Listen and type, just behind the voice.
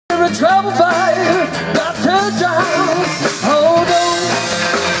river of trouble, baby, got to drown. Hold on,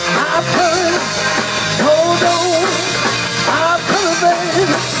 I'm coming. Hold on, I'm coming, baby.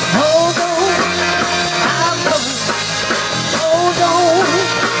 Hold on, I'm coming. Hold on,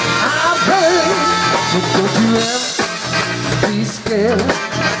 I'm coming. But don't you ever be scared.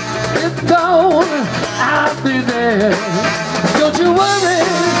 If gone, I'll be there. Don't you worry,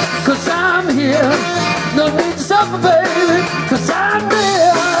 'cause I'm here. No need to suffer, baby, 'cause I'm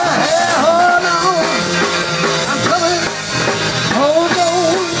there. Hey, hold on, I'm coming. Hold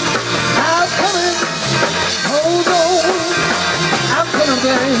on, I'm coming. Hold on, I'm coming,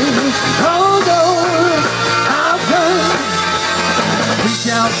 baby. Hold on, I'm coming. Reach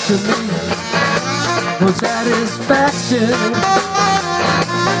out to me for satisfaction.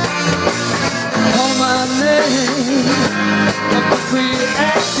 Call my name, a quick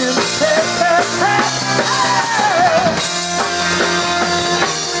reaction. Hey, hey, hey, hey.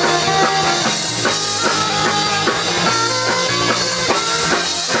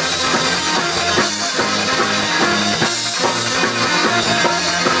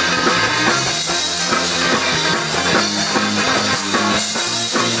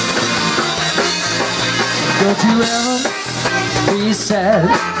 Don't you ever be sad.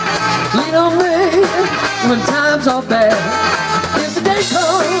 Lean on me when times are bad. If the day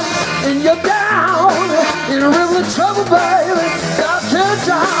comes and you're down in a river of trouble, baby, got to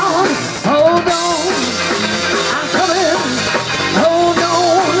drown. Hold on, I'm coming. Hold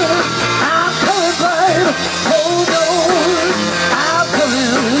on, I'm coming, baby. Hold on, I'm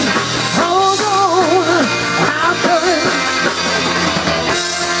coming. Hold on, I'm coming.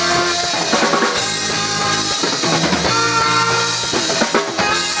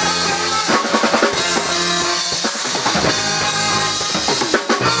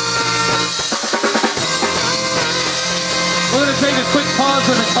 We're going to take a quick pause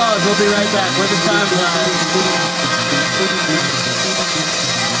in the cars. We'll be right back with the time.